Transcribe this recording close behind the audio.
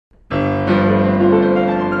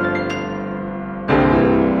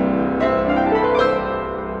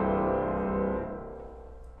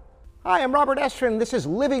Hi, I'm Robert Estrin. This is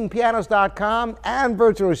livingpianos.com and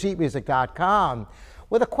virtualsheetmusic.com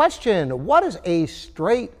with a question. What is a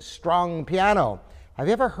straight strung piano? Have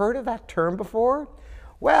you ever heard of that term before?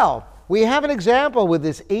 Well, we have an example with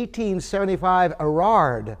this 1875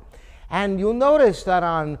 Erard. And you'll notice that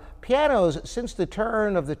on pianos since the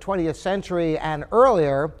turn of the 20th century and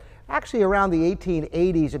earlier, actually around the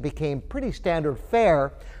 1880s, it became pretty standard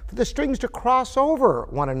fare for the strings to cross over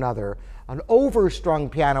one another. An overstrung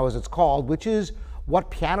piano, as it's called, which is what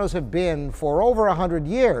pianos have been for over 100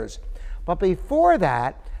 years. But before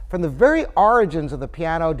that, from the very origins of the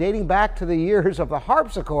piano, dating back to the years of the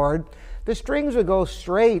harpsichord, the strings would go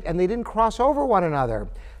straight and they didn't cross over one another.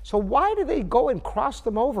 So why do they go and cross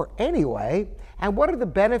them over anyway? And what are the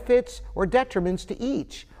benefits or detriments to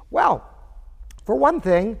each? Well, for one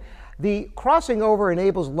thing, the crossing over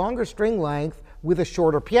enables longer string length with a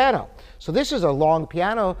shorter piano. So this is a long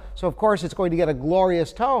piano, so of course it's going to get a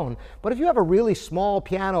glorious tone. But if you have a really small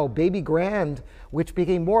piano, baby grand, which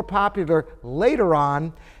became more popular later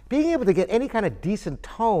on, being able to get any kind of decent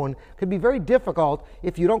tone can be very difficult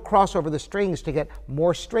if you don't cross over the strings to get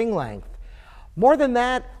more string length. More than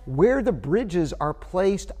that, where the bridges are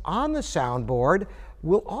placed on the soundboard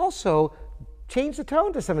will also change the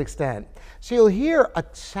tone to some extent. So you'll hear a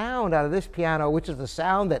sound out of this piano, which is the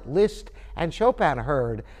sound that Liszt and Chopin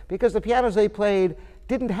heard, because the pianos they played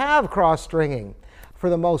didn't have cross stringing for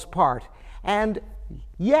the most part. And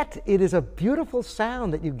yet it is a beautiful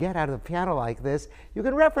sound that you get out of a piano like this. You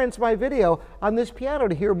can reference my video on this piano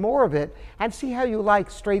to hear more of it and see how you like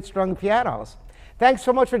straight strung pianos. Thanks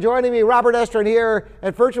so much for joining me. Robert Estrin here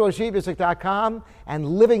at virtualsheetmusic.com and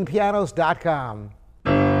livingpianos.com.